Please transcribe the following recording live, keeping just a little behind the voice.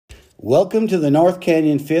Welcome to the North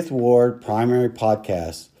Canyon 5th Ward Primary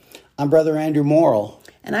Podcast. I'm Brother Andrew Morrill.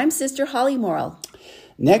 And I'm Sister Holly Morrill.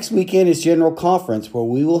 Next weekend is General Conference, where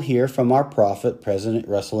we will hear from our prophet, President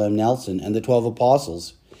Russell M. Nelson, and the 12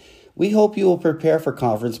 apostles. We hope you will prepare for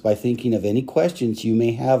conference by thinking of any questions you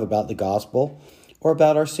may have about the gospel or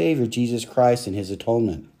about our Savior, Jesus Christ, and his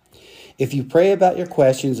atonement. If you pray about your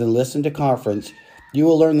questions and listen to conference, you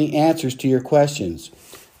will learn the answers to your questions.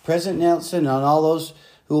 President Nelson and all those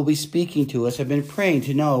who will be speaking to us have been praying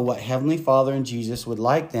to know what Heavenly Father and Jesus would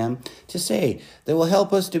like them to say that will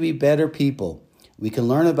help us to be better people. We can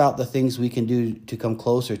learn about the things we can do to come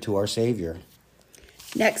closer to our Savior.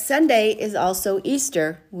 Next Sunday is also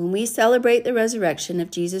Easter, when we celebrate the resurrection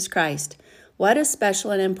of Jesus Christ. What a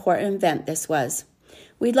special and important event this was.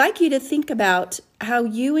 We'd like you to think about how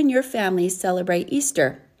you and your family celebrate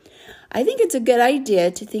Easter. I think it's a good idea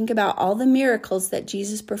to think about all the miracles that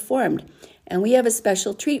Jesus performed, and we have a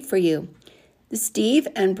special treat for you. The Steve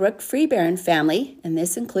and Brooke Freebairn family, and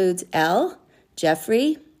this includes Elle,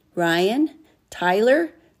 Jeffrey, Ryan,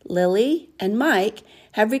 Tyler, Lily, and Mike,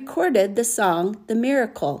 have recorded the song, The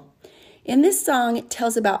Miracle. In this song, it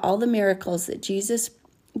tells about all the miracles that Jesus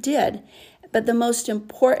did, but the most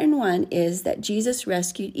important one is that Jesus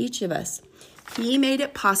rescued each of us. He made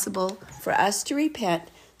it possible for us to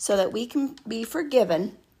repent so that we can be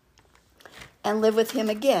forgiven and live with him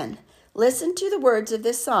again. Listen to the words of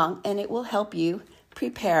this song, and it will help you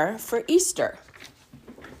prepare for Easter.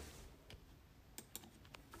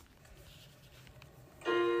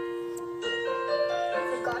 For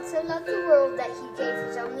God so loved the world that he gave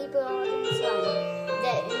his only begotten Son,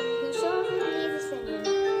 that whosoever believeth in him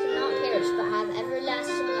should not perish but have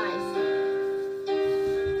everlasting life.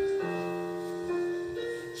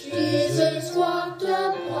 Jesus walked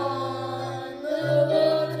upon the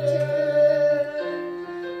water.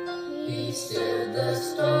 He stilled the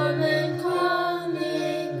storm and calmed the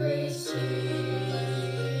angry seas.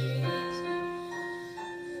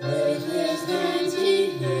 With his hands he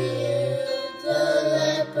healed the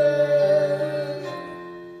leper.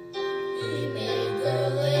 He made the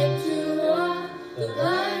lame to walk, the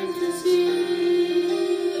blind to see.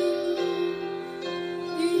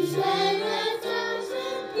 He fed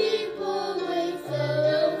 1,000 people with the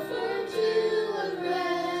loaf or two of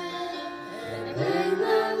bread, and when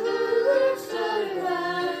the rulers stood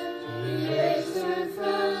around, he raised her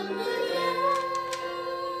from the dead.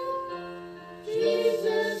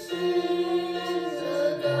 Jesus is the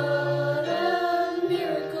God of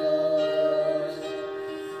miracles.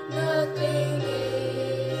 Nothing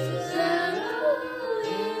is at all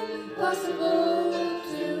impossible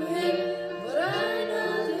to him, but I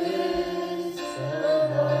know this,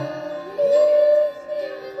 of all his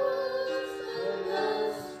miracles, the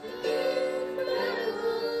most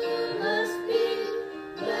incredible must be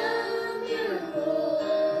the miracle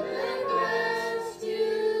that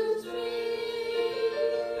rescues me.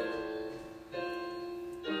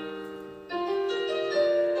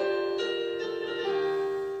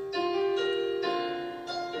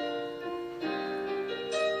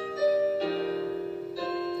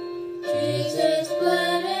 Jesus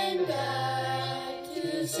bled and died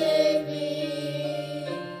to save me,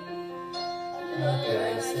 a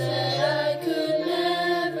price that I could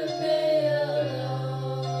never pay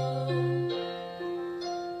alone.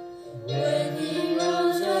 When he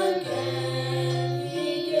rose again, he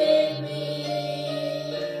gave me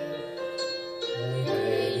the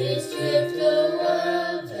greatest gift the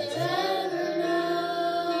world has ever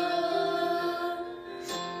known.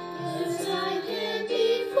 'Cause I can be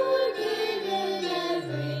forgiven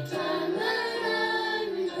every time that I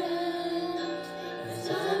repent. And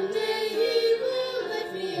someday he will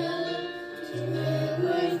lift me up to live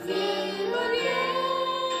with him again.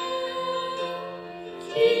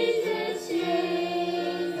 Jesus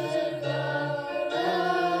is the God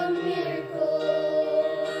of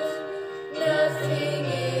miracles. Nothing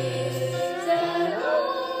is at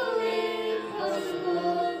all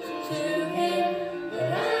impossible to him,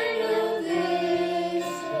 but I know this,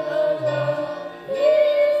 of all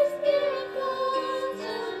his miracles,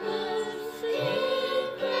 the most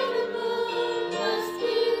incredible must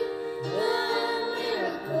be the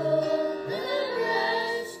miracle that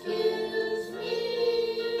rescues me.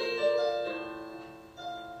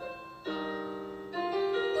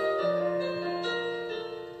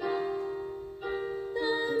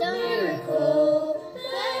 The miracle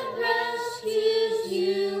that rescues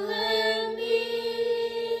you and me.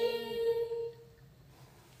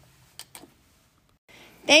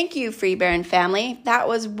 Thank you, Freebairn family. That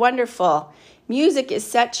was wonderful. Music is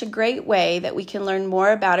such a great way that we can learn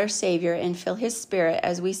more about our Savior and feel His Spirit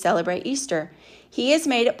as we celebrate Easter. He has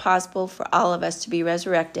made it possible for all of us to be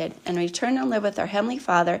resurrected and return and live with our Heavenly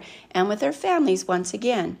Father and with our families once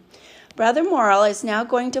again. Brother Morrill is now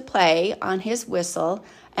going to play on his whistle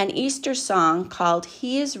an Easter song called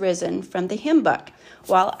He is Risen from the hymn book,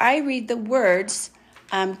 while I read the words,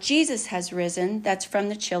 Jesus has risen, that's from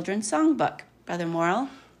the children's songbook. Brother Morrill.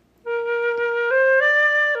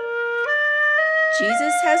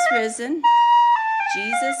 Jesus has risen,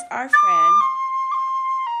 Jesus our friend.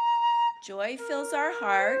 Joy fills our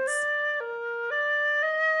hearts,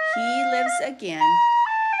 He lives again.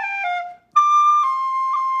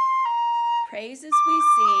 Praises we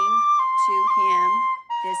sing to Him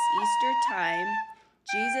this Easter time.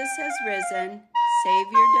 Jesus has risen,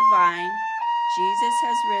 Savior divine. Jesus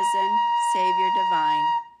has risen, Savior divine.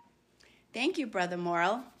 Thank you, Brother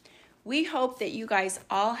Morrill. We hope that you guys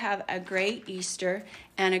all have a great Easter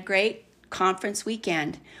and a great conference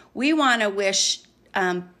weekend. We want to wish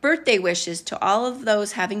birthday wishes to all of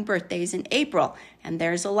those having birthdays in April, and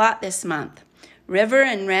there's a lot this month. River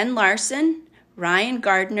and Ren Larson, Ryan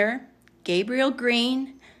Gardner, Gabriel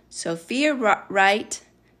Green, Sophia Wright,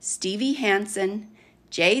 Stevie Hansen,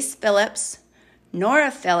 Jace Phillips, Nora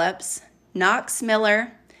Phillips, Knox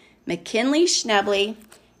Miller, McKinley Schnebley,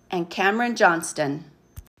 and Cameron Johnston.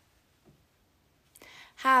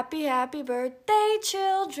 Happy, happy birthday,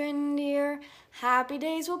 children dear. Happy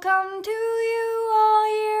days will come to you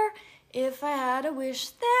all year. If I had a wish,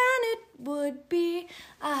 then it would be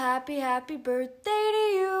a happy, happy birthday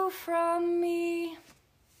to you from me.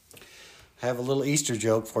 I have a little Easter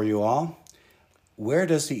joke for you all. Where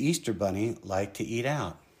does the Easter Bunny like to eat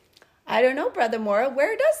out? I don't know, Brother Morrill.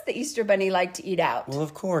 Where does the Easter Bunny like to eat out? Well,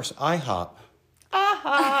 of course, IHOP.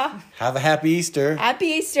 Aha! Have a happy Easter. Happy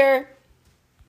Easter!